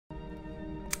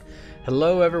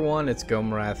Hello everyone, it's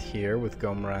Gomirath here with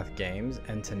Gomirath Games,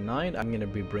 and tonight I'm going to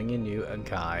be bringing you a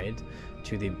guide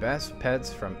to the best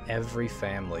pets from every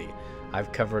family.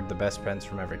 I've covered the best pets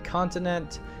from every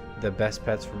continent, the best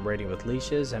pets from Raiding with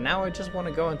Leashes, and now I just want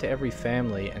to go into every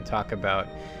family and talk about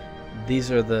these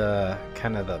are the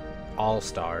kind of the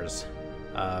all-stars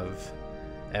of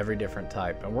every different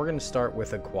type. And we're going to start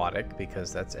with Aquatic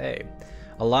because that's A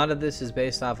lot of this is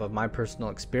based off of my personal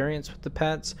experience with the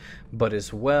pets, but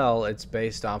as well it's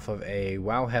based off of a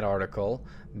Wowhead article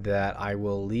that I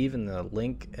will leave in the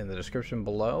link in the description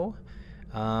below.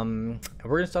 We're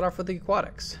going to start off with the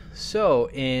aquatics. So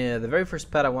the very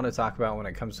first pet I want to talk about when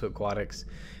it comes to aquatics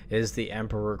is the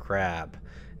Emperor Crab.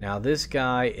 Now this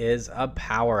guy is a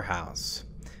powerhouse.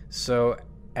 So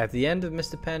at the end of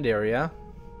Mr. Pandaria,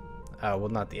 well,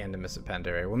 not the end of Mr.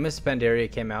 Pandaria. When Mr.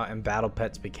 Pandaria came out and battle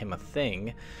pets became a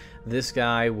thing, this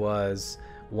guy was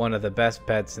one of the best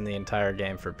pets in the entire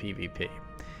game for PvP.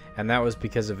 And that was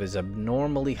because of his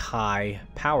abnormally high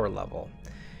power level.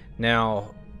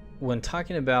 Now, when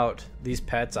talking about these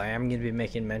pets, I am going to be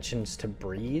making mentions to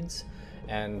breeds.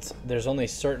 And there's only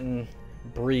certain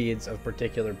breeds of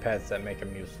particular pets that make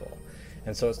them useful.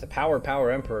 And so it's the Power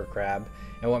Emperor Crab.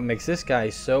 And what makes this guy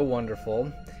so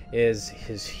wonderful is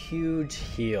his huge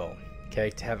heal. Okay,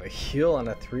 to have a heal on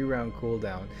a 3-round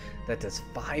cooldown that does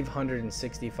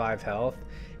 565 health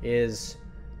is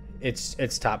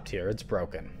it's top tier. It's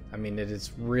broken. I mean, it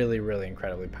is really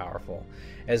incredibly powerful.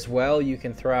 As well, you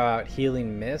can throw out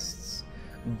healing mists,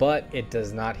 but it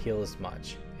does not heal as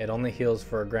much. It only heals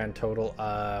for a grand total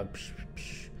of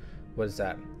what is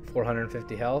that,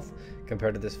 450 health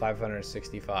compared to this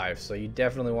 565. So you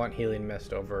definitely want healing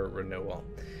mist over renewal.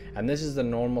 And this is the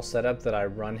normal setup that I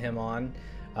run him on.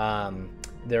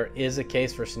 There is a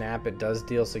case for Snap. It does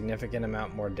deal significant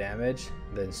amount more damage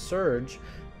than Surge,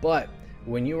 but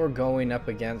when you are going up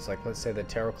against, like, let's say the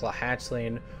Terraclaw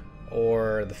Hatchling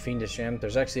or the Fiendish Imp,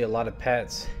 there's actually a lot of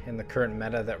pets in the current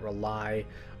meta that rely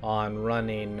on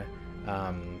running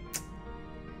a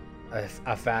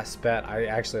fast pet. I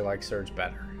actually like Surge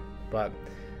better, but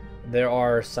there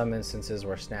are some instances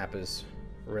where Snap is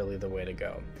really the way to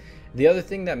go. The other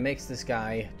thing that makes this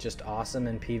guy just awesome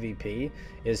in PvP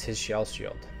is his shell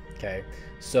shield. Okay,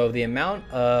 so the amount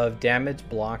of damage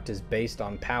blocked is based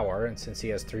on power, and since he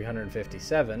has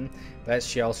 357, that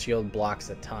shell shield blocks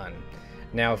a ton.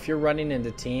 Now if you're running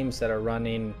into teams that are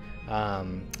running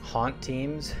haunt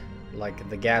teams like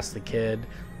the Ghastly Kid,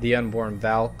 the Unborn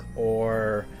Valk,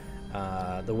 or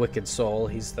the Wicked Soul,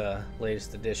 he's the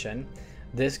latest addition,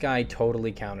 this guy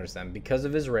totally counters them because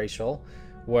of his racial,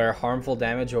 where harmful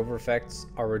damage over effects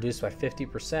are reduced by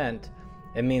 50%.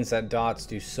 It means that dots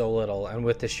do so little, and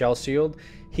with the shell shield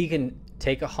he can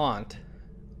take a haunt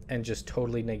and just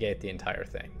totally negate the entire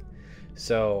thing.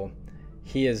 So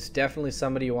he is definitely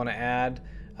somebody you want to add.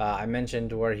 I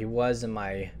mentioned where he was in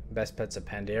my best pets of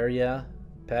Pandaria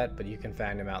pet, but you can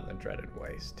find him out in the Dreaded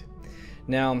Waste.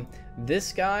 Now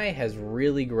this guy has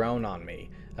really grown on me.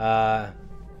 I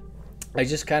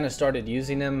just kind of started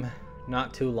using him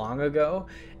not too long ago,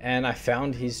 and I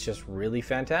found he's just really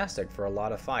fantastic for a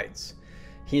lot of fights.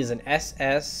 He is an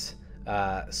SS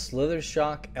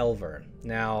Slithershock Elver.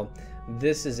 Now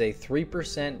this is a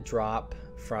 3% drop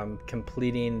from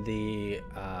completing the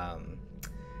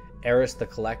Eris the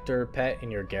Collector pet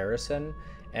in your garrison,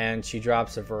 and she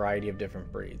drops a variety of different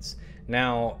breeds.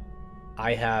 Now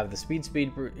I have the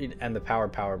Speed breed and the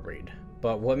Power breed.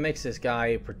 But what makes this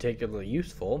guy particularly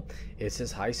useful is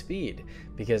his high speed,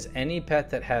 because any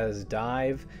pet that has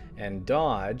dive and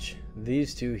dodge,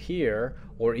 these two here,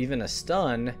 or even a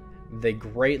stun, they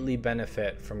greatly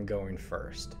benefit from going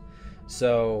first.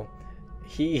 So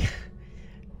he's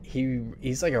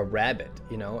like a rabbit,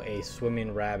 you know, a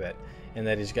swimming rabbit, in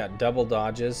that he's got double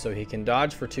dodges, so he can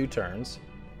dodge for 2 turns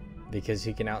because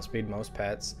he can outspeed most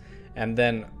pets, and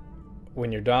then when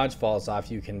your dodge falls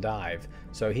off, you can dive.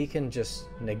 So he can just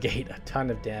negate a ton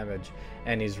of damage,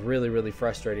 and he's really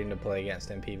frustrating to play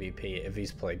against in PvP if he's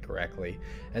played correctly.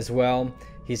 As well,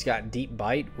 he's got Deep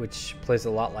Bite, which plays a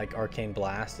lot like Arcane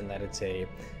Blast in that it's a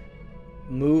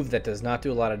move that does not do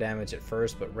a lot of damage at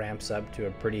first, but ramps up to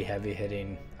a pretty heavy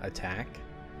hitting attack.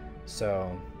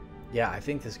 So yeah, I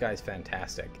think this guy's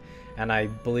fantastic, and I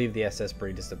believe the SS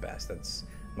breed is the best. That's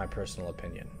my personal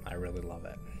opinion. I really love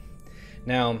it.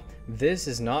 Now, this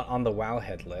is not on the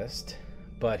Wowhead list,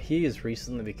 but he has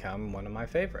recently become one of my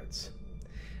favorites.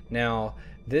 Now,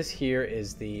 this here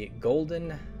is the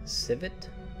Golden Civet.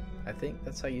 I think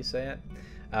that's how you say it.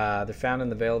 They're found in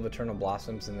the Vale of Eternal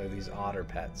Blossoms, and they're these otter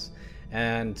pets.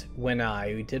 And when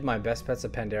I did my best pets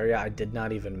of Pandaria, I did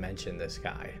not even mention this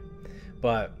guy.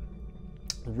 But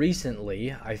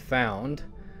recently I found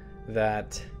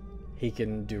that he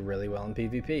can do really well in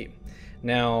PvP.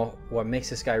 Now, what makes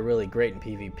this guy really great in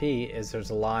PvP is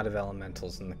there's a lot of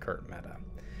elementals in the current meta.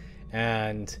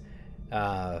 And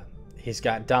he's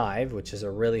got Dive, which is a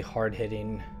really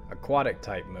hard-hitting aquatic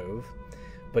type move,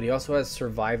 but he also has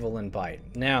Survival and Bite.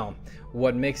 Now,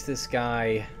 what makes this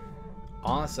guy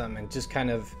awesome and just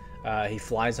kind of he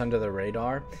flies under the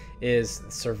radar is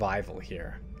Survival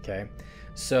here, okay?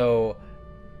 So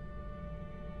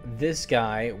this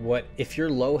guy, what if you're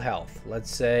low health,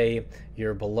 let's say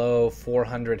you're below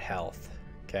 400 health,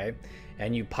 okay,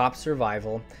 and you pop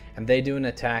Survival and they do an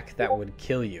attack that would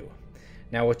kill you.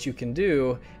 Now what you can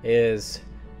do is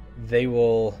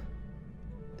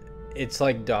it's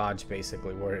like dodge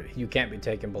basically, where you can't be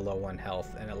taken below 1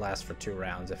 health and it lasts for 2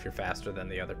 rounds if you're faster than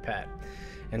the other pet.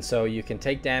 And so you can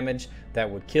take damage that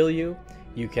would kill you,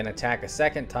 you can attack a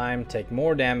second time, take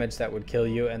more damage that would kill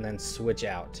you, and then switch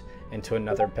out into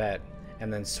another pet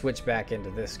and then switch back into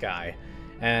this guy.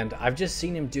 And I've just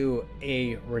seen him do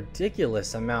a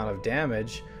ridiculous amount of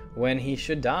damage when he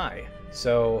should die.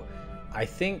 So I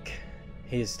think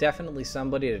he's definitely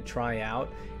somebody to try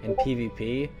out in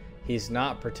PvP. He's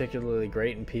not particularly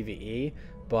great in PvE,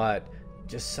 but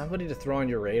just somebody to throw on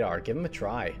your radar. Give him a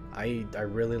try. I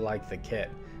really like the kit,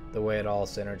 the way it all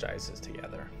synergizes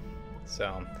together.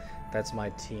 So that's my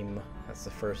team. That's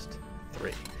the first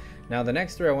 3. Now the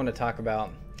next 3 I want to talk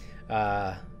about,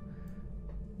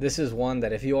 this is one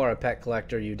that if you are a pet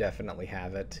collector, you definitely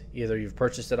have it. Either you've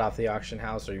purchased it off the auction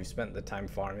house or you've spent the time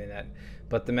farming it.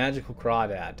 But the Magical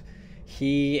Crawdad,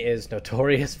 he is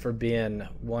notorious for being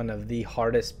one of the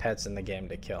hardest pets in the game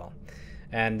to kill.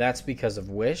 And that's because of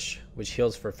Wish, which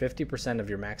heals for 50% of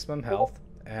your maximum health.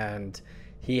 And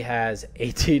he has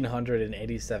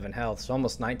 1,887 health, so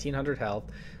almost 1,900 health.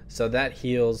 So that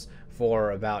heals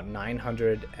for about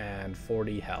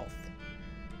 940 health.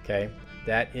 Okay,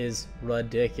 that is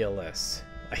ridiculous.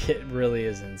 It really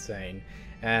is insane.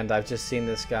 And I've just seen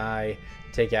this guy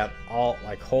take out all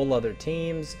whole other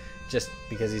teams just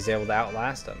because he's able to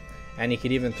outlast them. And he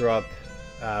could even throw up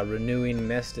Renewing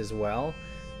Mist as well,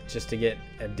 just to get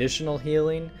additional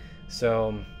healing.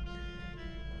 So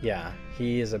yeah,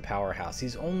 he is a powerhouse.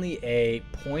 He's only a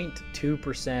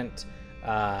 0.2%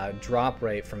 drop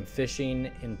rate from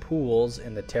fishing in pools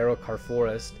in the Tarot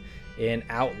Forest in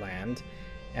Outland,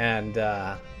 and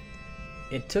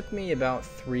it took me about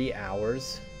 3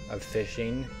 hours of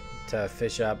fishing to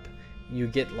fish up. You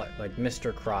get like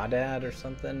Mr. Crawdad or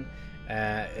something.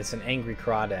 It's an angry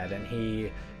crawdad, and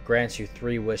he grants you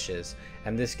 3 wishes,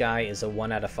 and this guy is a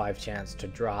 1 out of 5 chance to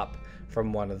drop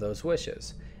from one of those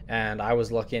wishes. And I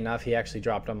was lucky enough, he actually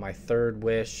dropped on my 3rd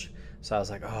wish, so I was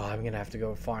like, oh, I'm gonna have to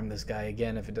go farm this guy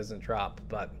again if it doesn't drop.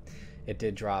 But it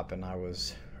did drop, and I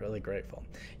was really grateful.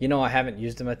 You know, I haven't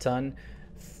used him a ton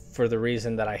for the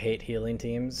reason that I hate healing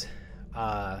teams.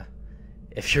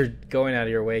 If you're going out of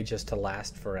your way just to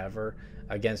last forever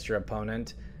against your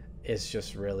opponent, it's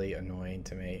just really annoying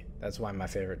to me. That's why my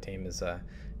favorite team is a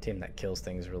team that kills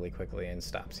things really quickly and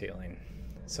stops healing.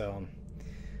 So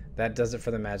that does it for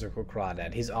the Magical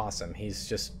Crawdad. He's awesome. He's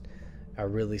just a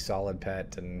really solid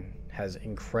pet and has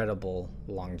incredible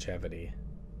longevity,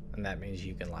 and that means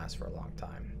you can last for a long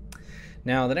time.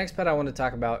 Now the next pet I want to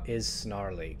talk about is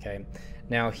Snarly. Okay,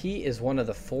 now he is one of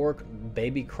the 4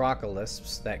 baby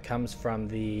crocolisps that comes from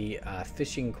the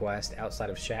fishing quest outside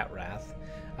of Shatrath.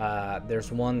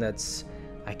 There's one that's,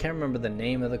 I can't remember the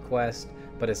name of the quest,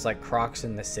 but it's like Crocs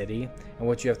in the City, and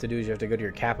what you have to do is you have to go to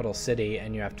your capital city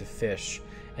and you have to fish,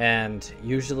 and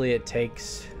usually it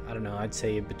takes, I don't know, I'd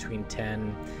say between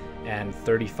 10 and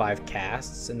 35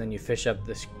 casts, and then you fish up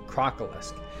this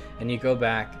crocolisk and you go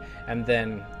back, and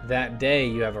then that day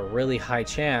you have a really high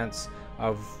chance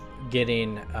of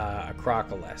getting a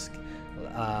crocolisk.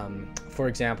 For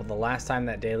example, the last time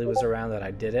that daily was around that I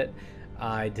did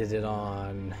it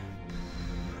on,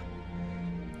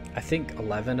 I think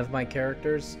 11 of my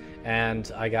characters,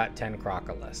 and I got 10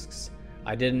 crocolisks.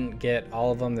 I didn't get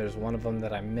all of them. There's one of them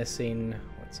that I'm missing.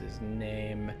 What's his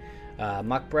name?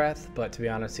 Muck Breath, but to be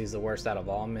honest, he's the worst out of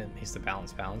all. He's the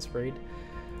balance breed.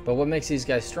 But what makes these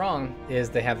guys strong is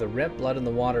they have the Rip, Blood in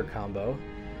the Water combo,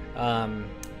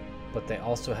 but they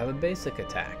also have a basic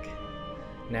attack.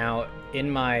 Now, in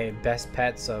my best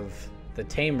pets of the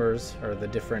tamers, or the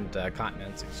different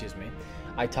continents, excuse me,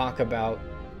 I talk about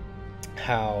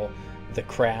how the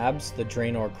crabs, the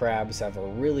Draenor crabs, have a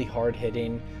really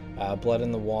hard-hitting Blood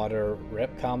in the Water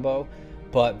Rip combo,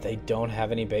 but they don't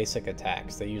have any basic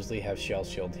attacks. They usually have Shell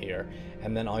Shield here,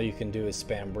 and then all you can do is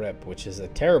spam Rip, which is a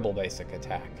terrible basic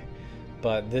attack.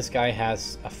 But this guy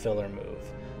has a filler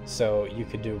move. So you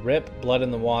could do rip, blood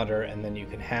in the water, and then you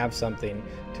can have something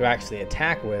to actually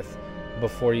attack with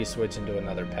before you switch into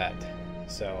another pet.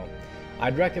 So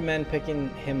I'd recommend picking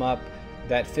him up.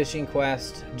 That fishing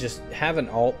quest, just have an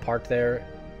alt parked there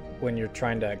when you're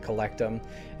trying to collect them,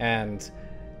 and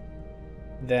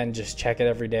then just check it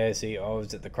every day, see, oh,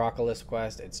 is it the Crocodile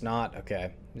quest? It's not.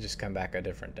 Okay, just come back a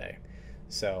different day.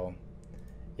 So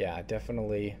yeah,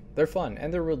 definitely, they're fun,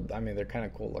 and they're real, I mean, they're kind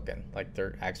of cool looking, like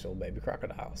they're actual baby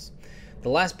crocodiles. The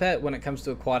last pet when it comes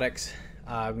to aquatics,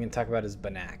 I'm going to talk about is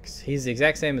Banax. He's the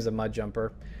exact same as a mud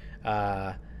jumper,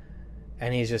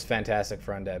 and he's just fantastic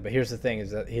for undead. But here's the thing,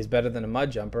 is that he's better than a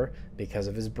mud jumper because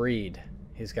of his breed.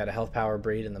 He's got a health power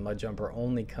breed, and the mud jumper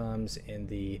only comes in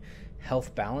the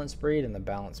health balance breed and the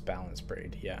balance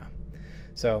breed. Yeah,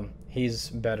 so he's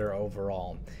better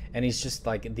overall, and he's just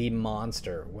like the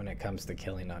monster when it comes to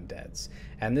killing undeads.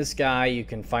 And this guy, you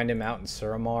can find him out in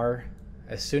Suramar.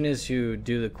 As soon as you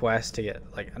do the quest to get,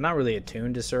 like, I'm not really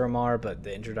attuned to Suramar, but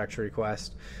the introductory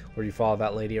quest where you follow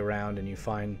that lady around and you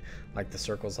find like the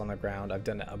circles on the ground. I've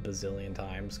done it a bazillion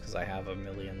times because I have a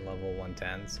million level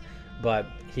 110s. But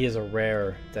he is a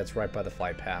rare that's right by the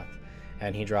flight path,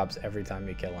 and he drops every time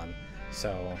you kill him.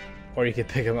 So, or you could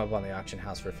pick him up on the auction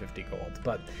house for 50 gold.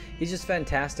 But he's just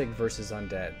fantastic versus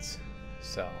undeads.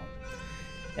 So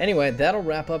anyway, that'll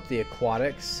wrap up the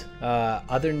aquatics.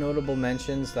 Other notable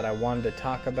mentions that I wanted to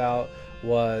talk about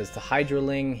was the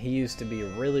Hydraling. He used to be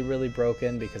really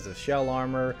broken because of shell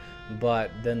armor, but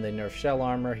then they nerfed shell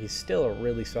armor. He's still a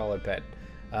really solid pet.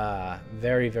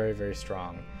 Very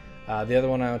strong. The other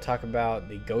one I want to talk about,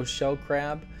 the Ghost Shell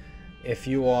Crab. If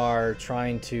you are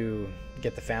trying to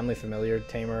get the family familiar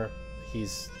tamer,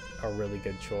 he's a really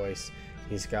good choice.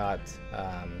 He's got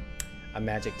a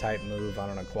magic type move on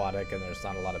an aquatic, and there's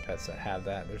not a lot of pets that have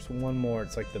that. There's one more,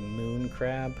 it's like the Moon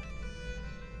Crab.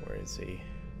 Where is he?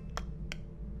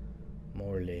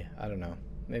 Morley, I don't know.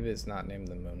 Maybe it's not named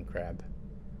the Moon Crab.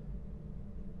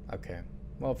 Okay,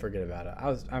 well, forget about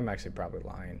it. I'm actually probably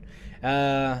lying.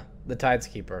 The Tides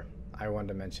Keeper, I wanted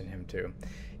to mention him too.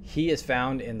 He is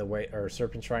found in the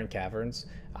Serpent Shrine Caverns.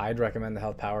 I'd recommend the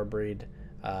Health Power breed.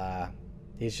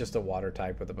 He's just a water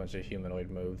type with a bunch of humanoid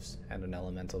moves and an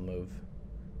elemental move.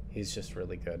 He's just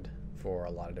really good for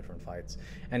a lot of different fights,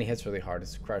 and he hits really hard.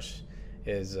 His crush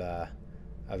is a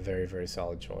very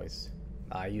solid choice.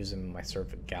 I use him in my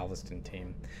Serpent Galveston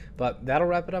team. But that'll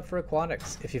wrap it up for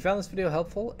aquatics. If you found this video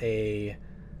helpful, a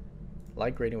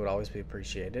like rating would always be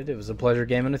appreciated. It was a pleasure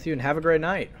gaming with you, and have a great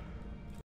night.